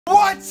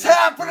What's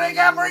happening,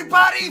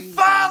 everybody?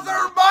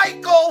 Father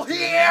Michael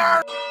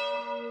here!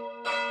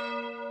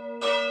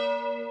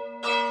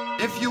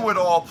 If you would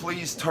all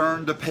please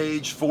turn to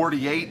page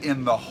 48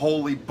 in the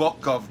Holy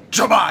Book of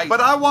Jemai. But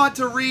I want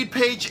to read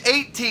page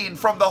 18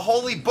 from the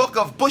Holy Book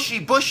of Bushy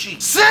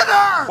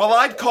Sinner! Well,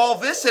 I'd call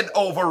this an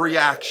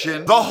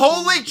overreaction. The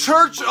Holy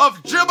Church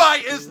of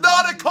Jemai is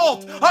not a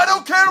cult. I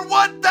don't care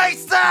what they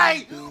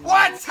say.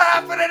 What's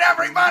happening,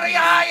 everybody?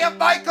 I am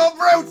Michael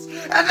Mrucz,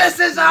 and this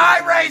is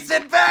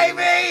iRacing,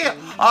 baby!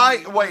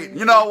 Wait,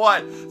 you know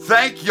what?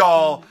 Thank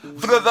y'all.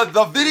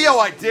 The video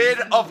I did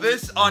of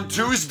this on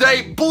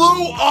Tuesday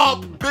blew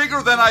up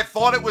bigger than I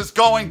thought it was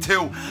going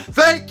to.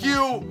 Thank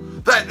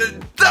you. That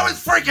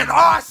was freaking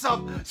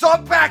awesome. So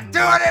I'm back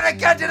doing it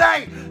again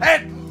today.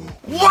 And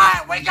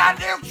what? We got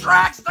new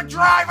tracks to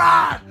drive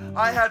on.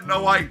 I had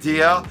no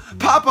idea.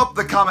 Pop up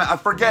the comment. I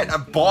forget.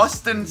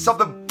 Boston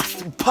something.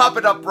 Pop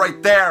it up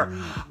right there.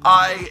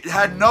 I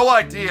had no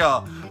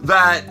idea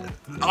that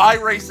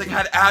iRacing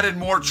had added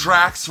more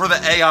tracks for the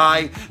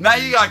AI. Now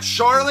you got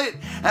Charlotte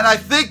and I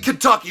think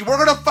Kentucky. We're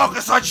gonna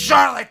focus on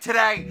Charlotte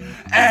today.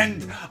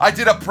 And I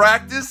did a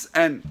practice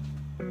and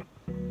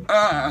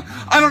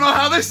I don't know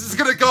how this is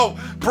gonna go.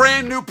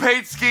 Brand new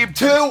paint scheme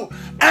too.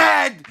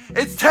 And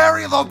it's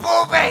Terry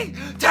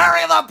LABONTE.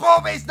 Terry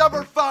LABONTE's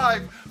number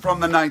 5 from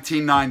the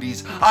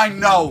 1990s. I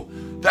know.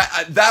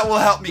 That will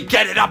help me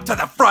get it up to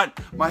the front.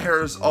 My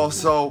hair is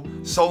also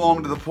so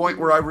long to the point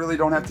where I really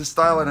don't have to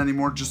style it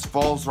anymore. It just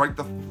falls right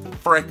the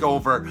frick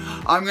over.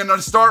 I'm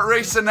gonna start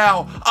racing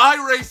now.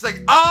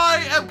 iRacing.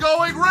 I am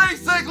going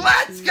racing.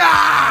 Let's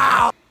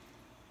go!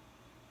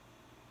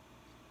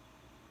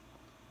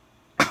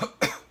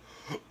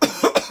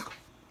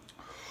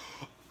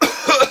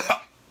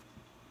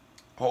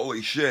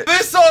 Holy shit.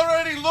 This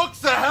already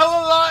looks a hell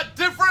of a lot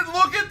different.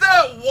 Look at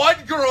that one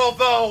girl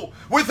though,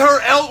 with her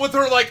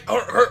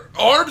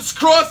arms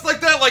crossed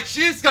like that, like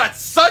she's got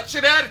such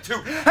an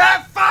attitude.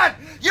 Have fun!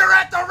 You're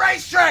at the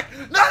racetrack!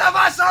 None of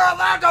us are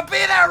allowed to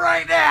be there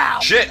right now!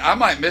 Shit, I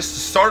might miss the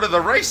start of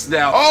the race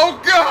now. Oh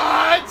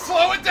God!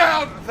 Slow it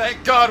down!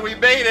 Thank God we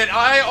made it.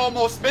 I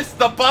almost missed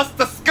the bus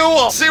to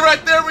school. See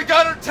right there, we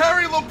got our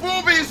Terry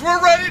LABONTE's.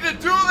 We're ready to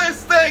do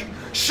this thing.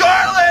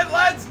 Charlotte,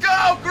 let's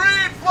go!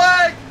 Green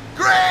flag!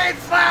 Green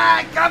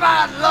flag! Come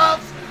on,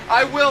 loves!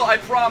 I will, I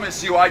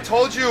promise you. I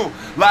told you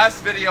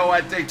last video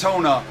at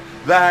Daytona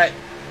that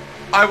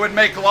I would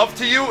make love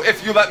to you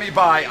if you let me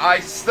by. I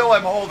still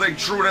am holding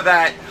true to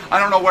that. I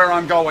don't know where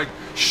I'm going.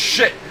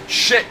 Shit,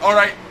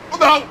 alright.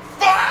 No,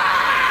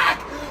 fuck!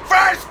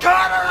 First corner,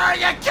 are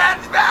you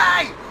kidding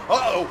me?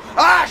 Uh-oh.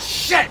 Ah,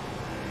 shit!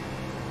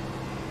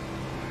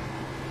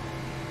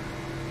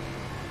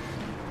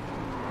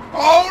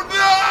 Oh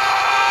no!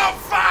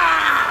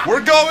 Fuck!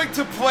 We're going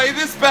to play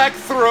this back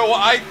through.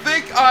 I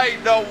think I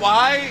know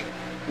why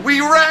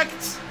we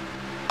wrecked.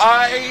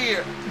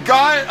 I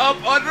got up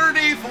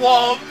underneath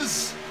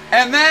Loves,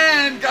 and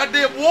then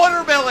goddamn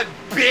watermelon,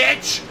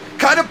 bitch,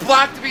 kind of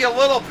blocked me a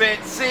little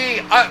bit.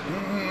 See,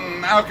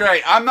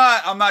 okay, I'm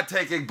not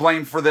taking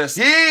blame for this.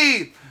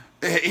 He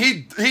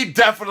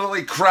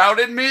definitely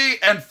crowded me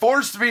and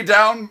forced me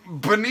down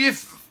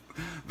beneath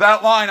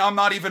that line. I'm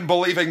not even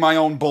believing my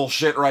own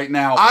bullshit right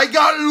now. I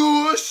got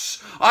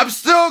loose. I'm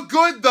still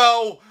good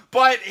though,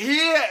 but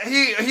he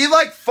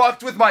like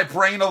fucked with my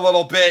brain a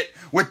little bit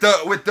with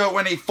the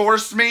when he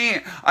forced me.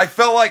 I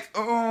felt like,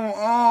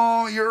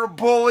 oh, you're a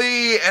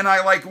bully, and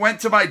I like went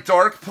to my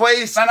dark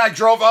place and I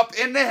drove up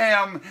into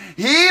him.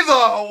 He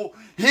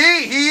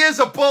is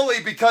a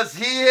bully because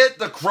he hit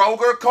the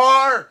Kroger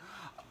car.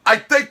 I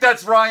think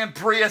that's Ryan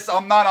Prius.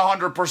 I'm not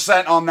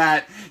 100% on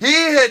that. He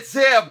hits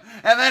him,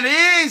 and then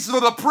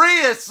the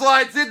Prius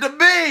slides into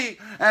me,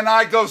 and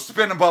I go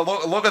spinning. But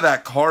look at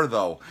that car,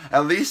 though.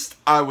 At least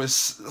I was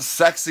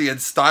sexy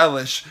and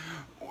stylish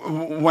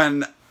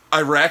when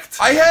I wrecked.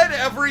 I had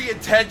every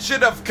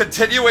intention of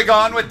continuing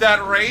on with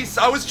that race.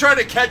 I was trying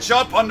to catch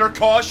up under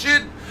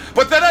caution,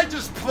 but then I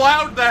just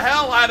plowed the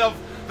hell out of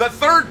the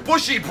third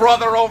Bushy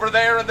brother over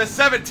there in the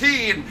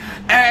 17,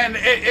 and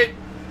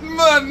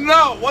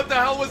no, what the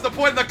hell was the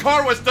point? The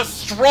car was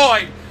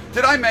destroyed.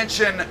 Did I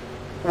mention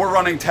we're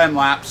running 10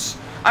 laps?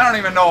 I don't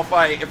even know if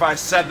I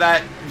said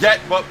that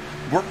yet, but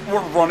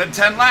we're running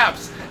 10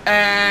 laps.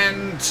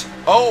 And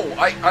oh,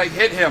 I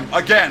hit him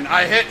again.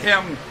 I hit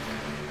him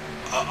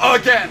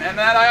again, and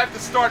then I have to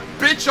start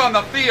bitch on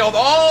the field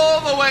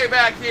all the way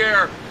back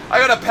here. I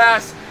gotta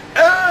pass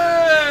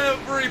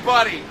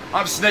everybody.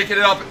 I'm snaking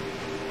it up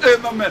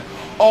in the middle.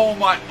 Oh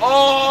my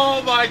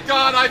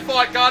God, I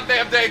thought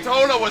goddamn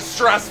Daytona was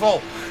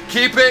stressful.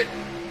 Keep it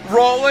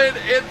rolling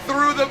in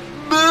through the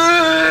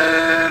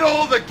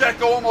middle. The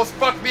gecko almost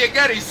fucked me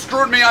again. He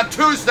screwed me on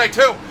Tuesday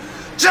too.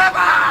 Jimmy,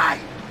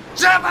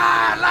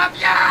 love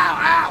you.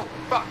 Ow,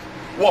 fuck.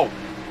 Whoa,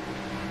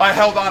 I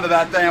held on to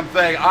that damn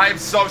thing. I am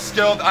so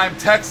skilled. I'm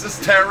Texas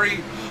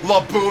Terry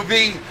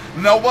LABONTE.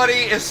 Nobody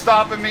is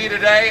stopping me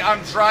today.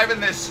 I'm driving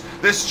this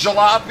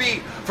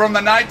jalopy from the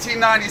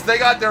 1990s. They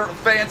got their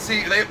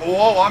fancy,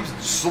 whoa, I'm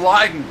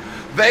sliding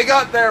They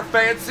got their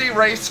fancy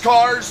race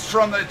cars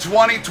from the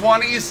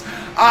 2020s.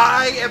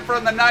 I am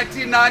from the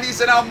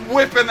 1990s, and I'm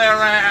whipping their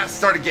ass.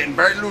 Started getting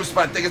very loose,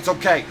 but I think it's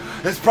okay.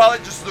 It's probably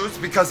just loose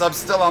because I'm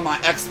still on my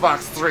Xbox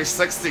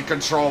 360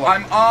 controller.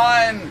 I'm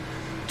on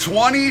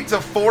 20 to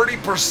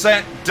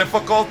 40%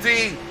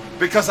 difficulty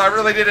because I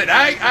really did it.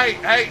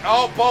 Hey,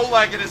 oh,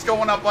 bow-legged is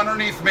going up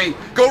underneath me.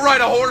 Go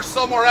ride a horse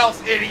somewhere else,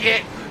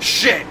 idiot.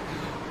 Shit.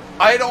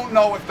 I don't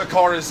know if the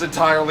car is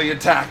entirely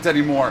intact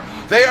anymore.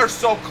 They are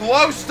so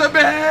close to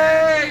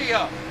me!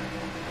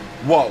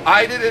 Whoa.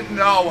 I didn't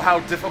know how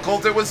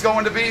difficult it was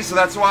going to be, so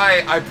that's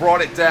why I brought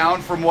it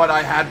down from what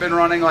I had been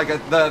running, like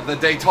the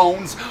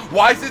Daytones.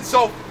 Why is it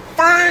so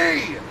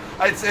free?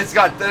 There's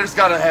got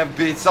to have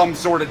been some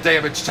sort of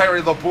damage.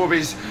 Terry the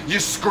Boobies, you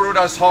screwed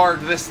us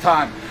hard this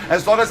time.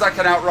 As long as I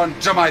can outrun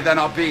Jemai, then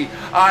I'll be.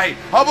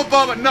 Hubba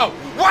Bubba, no.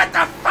 What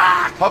the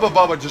fuck? Hubba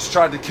Bubba just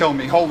tried to kill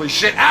me. Holy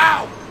shit.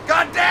 Ow!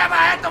 God damn,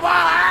 I hit the wall!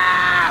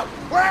 Ow!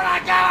 Where am I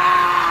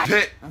going?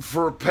 Pit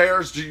for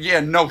repairs? Yeah,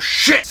 no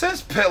shit. It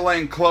says pit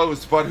lane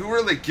closed, but who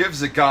really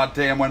gives a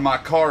goddamn when my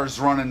car is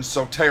running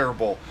so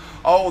terrible?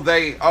 Oh,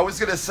 I was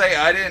gonna say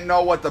I didn't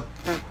know what the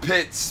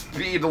pit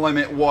speed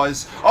limit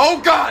was. Oh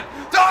God,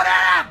 don't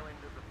hit him!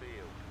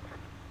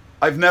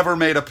 I've never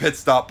made a pit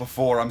stop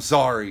before, I'm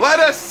sorry. Let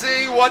us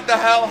see what the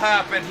hell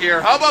happened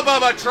here. Hubba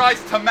Bubba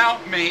tries to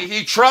mount me.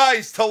 He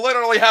tries to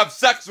literally have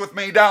sex with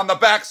me down the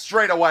back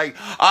straightaway.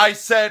 I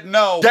said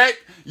no. Get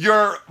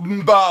your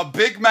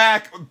Big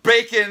Mac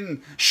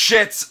bacon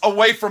shits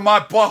away from my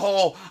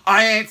butthole.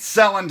 I ain't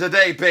selling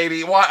today,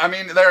 baby. Why? I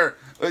mean,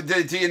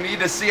 do you need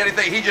to see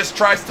anything? He just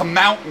tries to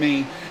mount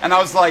me, and I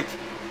was like,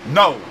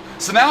 no.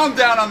 So now I'm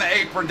down on the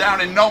apron,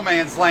 down in no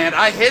man's land.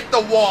 I hit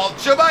the wall.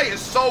 Jemai is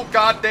so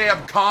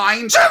goddamn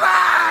kind.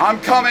 Jemai! I'm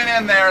coming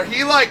in there.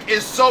 He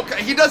is so,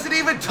 he doesn't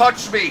even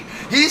touch me.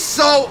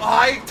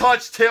 I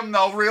touched him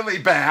though really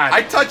bad.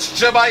 I touched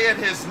Jemai in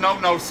his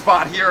no-no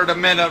spot here in a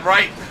minute,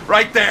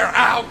 right there.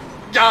 Ow,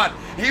 God.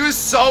 He was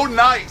so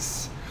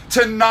nice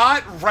to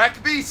not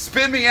wreck me,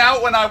 spin me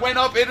out when I went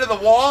up into the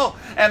wall,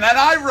 and then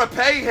I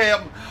repay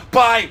him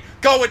by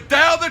going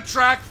down the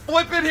track,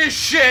 flipping his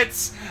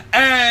shits,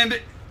 and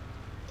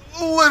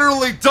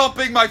literally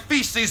dumping my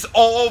feces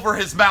all over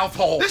his mouth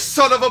hole. This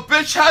son of a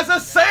bitch has a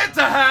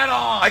Santa hat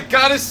on! I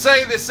gotta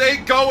say, this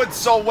ain't going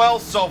so well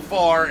so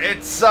far.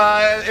 It's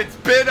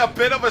been a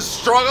bit of a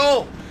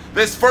struggle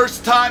this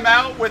first time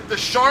out with the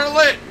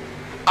Charlotte.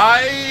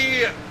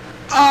 Hey,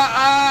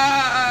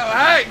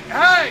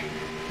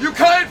 you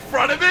cut in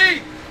front of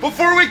me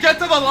before we get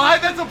to the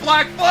line? That's a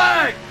black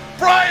flag!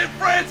 Brian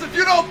France, if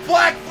you know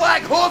black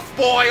flag hoof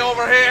boy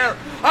over here,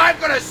 I'm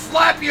gonna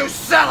slap you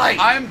silly!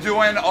 I'm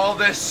doing all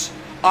this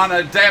on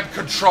a damn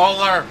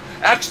controller,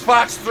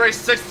 Xbox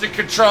 360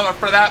 controller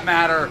for that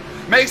matter.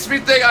 Makes me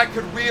think I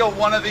could wheel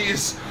one of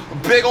these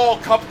big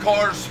old cup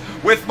cars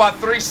with my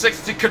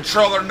 360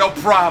 controller, no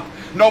prob.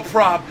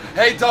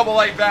 Hey,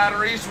 AA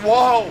batteries,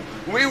 whoa,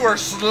 we were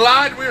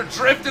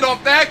drifting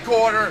off that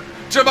corner.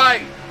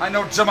 Jemai, I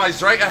know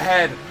Jemai's right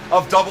ahead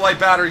of AA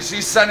batteries.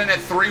 He's sending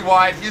it 3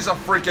 wide. He's a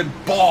freaking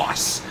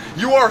boss.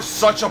 You are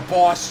such a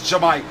boss,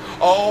 Jemai.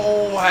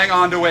 Oh, hang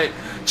on to it.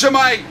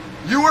 Jemai,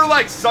 you were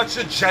like such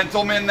a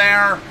gentleman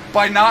there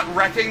by not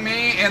wrecking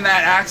me in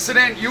that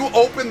accident. You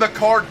opened the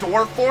car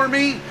door for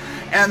me,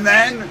 and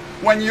then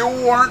when you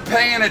weren't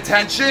paying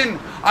attention,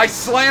 I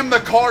slammed the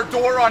car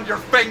door on your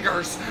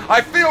fingers.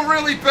 I feel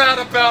really bad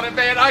about it,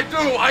 man. I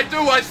do,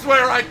 I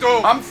swear I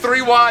do. I'm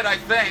 3 wide, I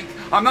think.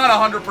 I'm not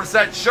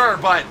 100% sure,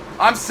 but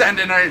I'm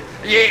sending it.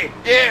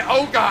 Yeah,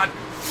 oh God.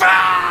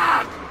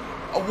 Fuck!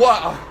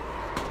 What?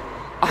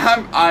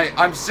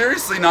 I'm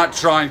seriously not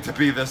trying to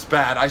be this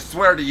bad. I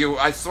swear to you,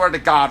 I swear to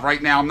God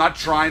right now, I'm not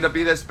trying to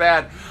be this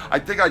bad. I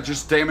think I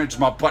just damaged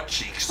my butt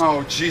cheeks.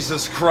 Oh,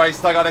 Jesus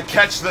Christ, I gotta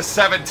catch the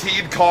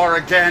 17 car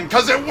again,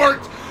 because it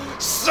worked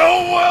so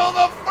well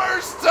the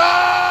first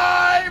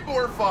time!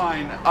 We're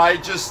fine. I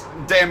just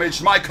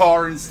damaged my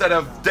car instead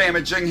of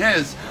damaging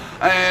his.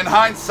 In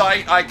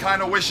hindsight, I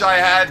kind of wish I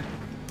had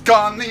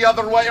gone the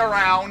other way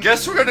around.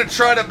 Guess we're gonna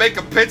try to make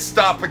a pit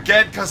stop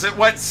again because it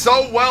went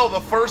so well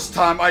the first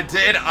time I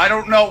did. I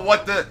don't know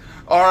what the...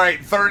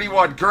 Alright,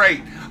 31,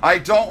 great. I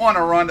don't want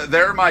to run...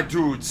 They're my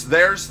dudes.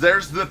 There's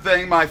the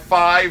thing, my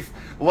 5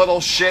 little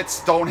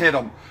shits. Don't hit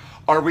them.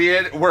 Are we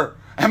in?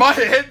 Am I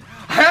in?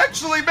 I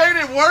actually made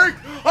it work!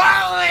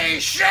 Holy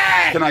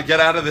shit! Can I get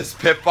out of this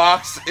pit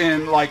box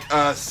in like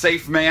a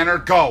safe manner?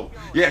 Go.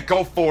 Yeah,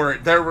 go for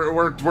it. There,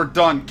 we're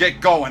done.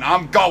 Get going.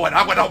 I'm going.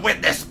 I'm gonna win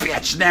this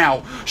bitch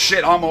now.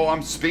 Shit,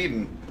 I'm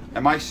speeding.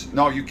 Am I?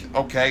 No, you.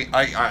 Okay.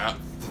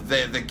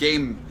 The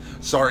game.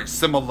 Sorry,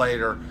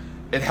 simulator.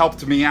 It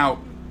helped me out.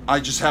 I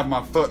just have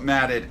my foot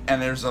matted,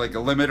 and there's like a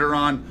limiter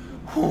on.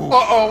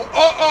 Uh-oh!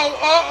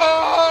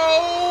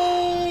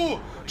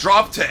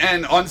 Drop to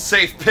end,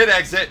 unsafe pit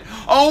exit.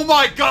 Oh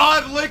my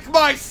God, lick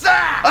my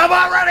sack! I'm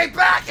already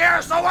back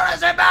here, so what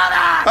does it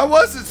matter? That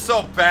wasn't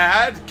so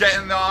bad,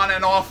 getting on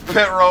and off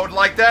pit road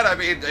like that. I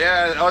mean,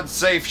 yeah,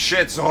 unsafe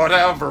shits or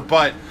whatever,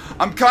 but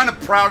I'm kind of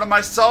proud of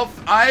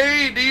myself.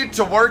 I need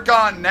to work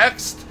on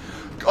next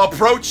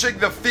approaching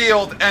the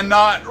field and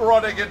not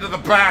running into the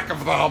back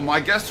of them. I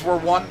guess we're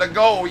 1 to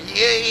go.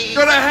 Yay!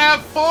 Gonna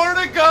have 4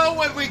 to go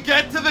when we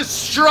get to the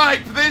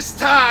stripe this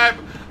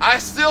time. I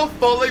still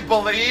fully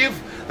believe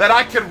that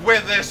I could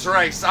win this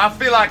race. I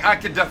feel like I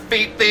could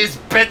defeat these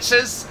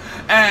bitches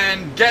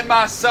and get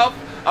myself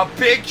a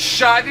big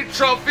shiny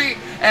trophy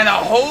and a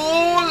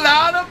whole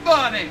lot of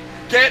money.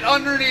 Get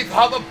underneath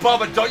Hubba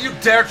Bubba. Don't you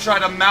dare try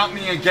to mount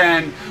me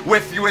again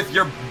with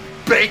your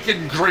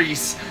bacon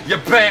grease, you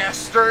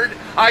bastard.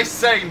 I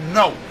say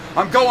no.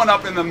 I'm going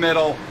up in the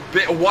middle.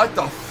 What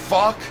the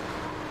fuck?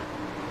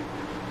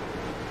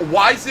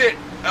 Why is it?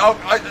 Oh,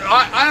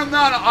 I'm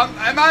not.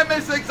 Am I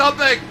missing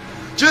something?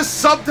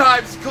 Just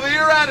sometimes,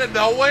 clear out of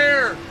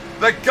nowhere,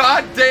 the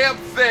goddamn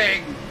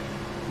thing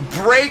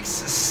breaks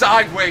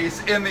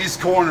sideways in these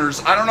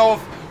corners. I don't know if.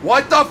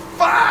 What the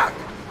fuck?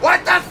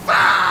 What the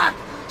fuck?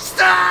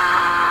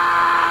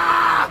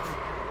 Stop!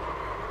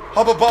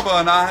 Hubba Bubba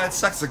and I had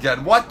sex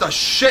again. What the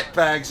shit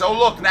bags? Oh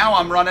look, now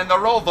I'm running the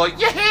rover.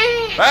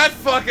 Yay! That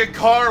fucking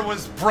car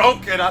was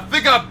broken. I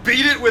think I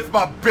beat it with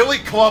my billy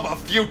club a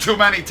few too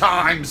many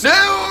times. New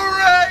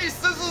race!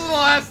 This is the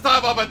last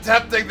time I'm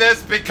attempting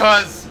this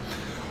because,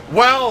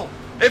 well,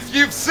 if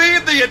you've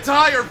seen the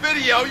entire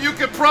video, you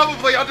can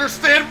probably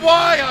understand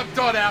why I'm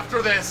done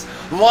after this.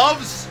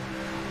 Loves,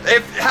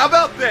 how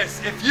about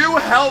this? If you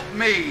help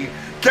me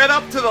get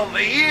up to the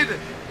lead,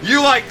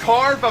 you like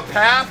carve a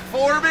path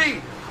for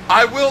me,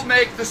 I will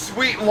make the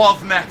sweet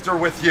love nectar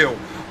with you.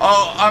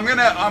 Oh,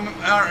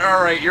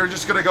 all right, you're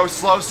just gonna go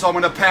slow, so I'm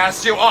gonna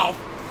pass you. Oh,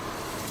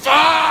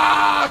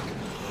 fuck!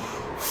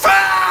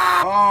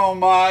 Fuck! Oh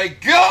my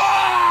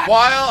God!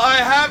 While I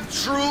have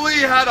truly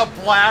had a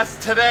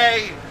blast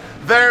today,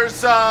 there's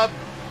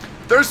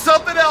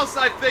something else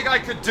I think I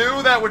could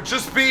do that would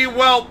just be,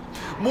 well,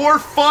 more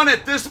fun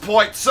at this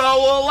point,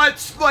 so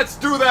let's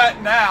do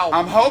that now.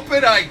 I'm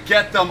hoping I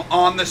get them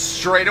on the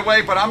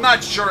straightaway, but I'm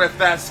not sure if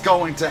that's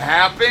going to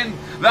happen.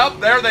 Nope,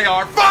 there they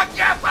are. Fuck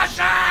you,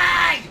 Bushy!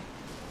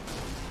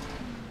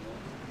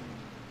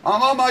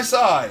 I'm on my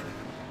side.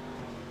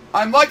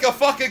 I'm like a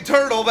fucking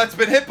turtle that's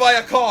been hit by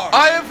a car.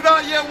 I have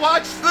not yet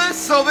watched this,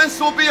 so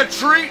this will be a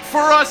treat for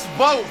us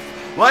both.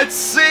 Let's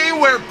see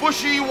where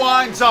Bushy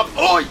winds up.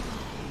 Oi!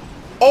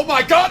 Oh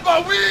my God,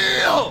 my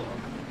wheel!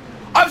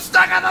 I'm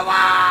stuck on the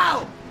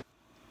wall!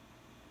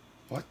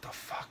 What the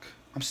fuck?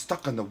 I'm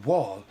stuck on the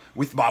wall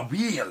with my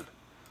wheel.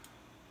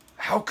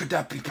 How could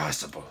that be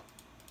possible?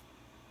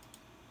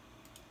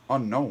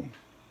 Unknown.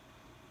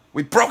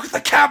 We broke the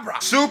camera!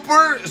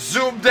 Super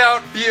zoomed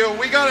out view.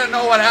 We gotta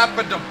know what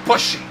happened to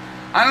Bushy.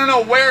 I don't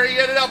know where he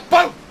ended up.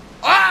 Boom!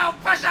 Oh,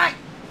 Bushy!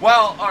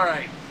 Well,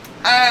 alright.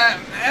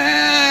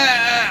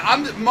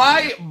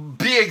 My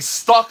being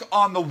stuck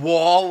on the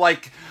wall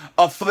like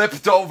a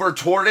flipped over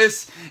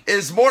tortoise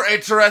is more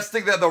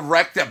interesting than the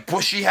wreck that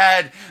Bushy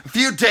had a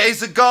few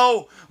days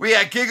ago. We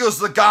had Giggles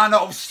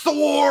Logano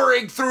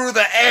soaring through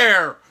the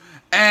air,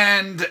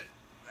 and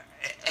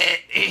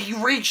he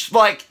reached,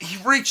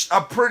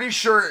 I'm pretty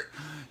sure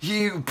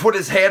he put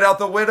his hand out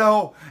the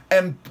window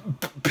and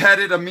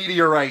petted a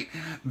meteorite.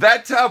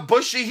 That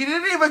Bushy, he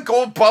didn't even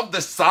go above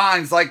the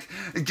signs. Like,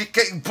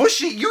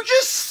 Bushy, you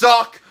just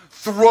suck.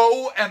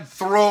 Throw and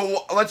throw.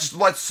 Let's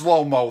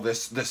slow-mo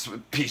this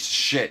piece of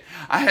shit.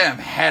 I had him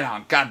head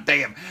on.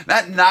 Goddamn,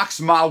 that knocks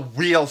my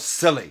wheel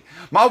silly.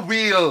 My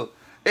wheel,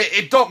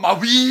 it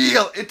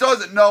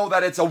doesn't know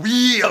that it's a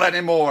wheel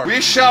anymore.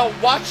 We shall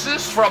watch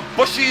this from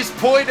Bushy's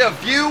point of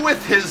view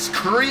with his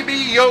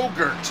creamy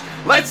yogurt.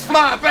 Let's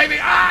fly, baby.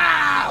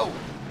 Ow!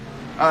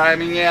 I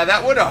mean, yeah,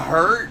 that would have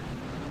hurt.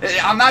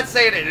 I'm not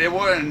saying it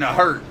wouldn't have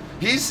hurt.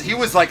 He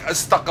was like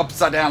stuck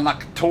upside down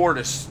like a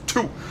tortoise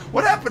too.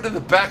 What happened to the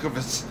back of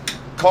his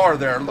car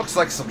there? It looks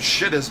like some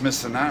shit is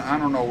missing. I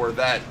don't know where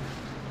that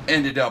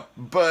ended up.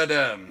 But,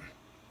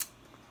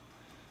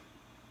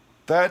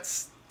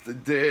 that's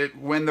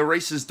when the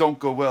races don't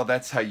go well,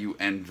 that's how you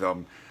end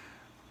them.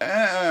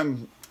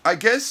 I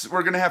guess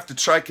we're going to have to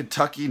try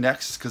Kentucky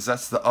next, because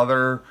that's the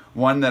other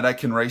one that I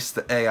can race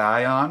the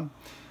AI on.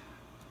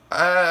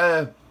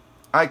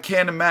 I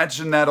can't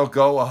imagine that'll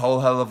go a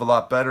whole hell of a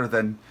lot better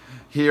than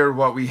here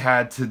what we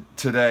had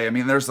today. I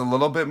mean, there's a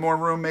little bit more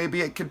room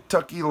maybe at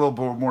Kentucky, a little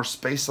bit more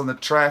space on the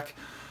track.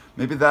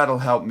 Maybe that'll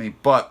help me.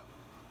 But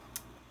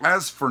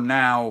as for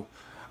now,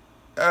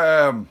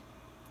 I'm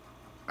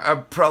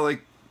probably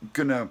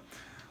gonna,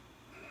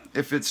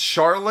 if it's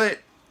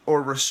Charlotte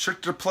or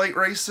restrictor plate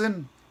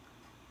racing,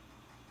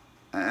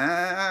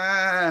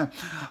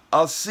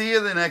 I'll see you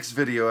in the next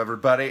video,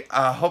 everybody.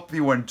 I hope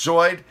you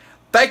enjoyed.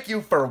 Thank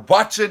you for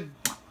watching.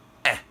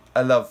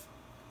 I love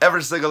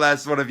every single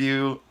last one of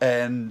you,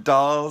 and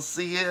I'll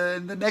see you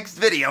in the next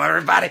video,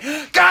 everybody.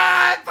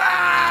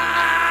 Goodbye!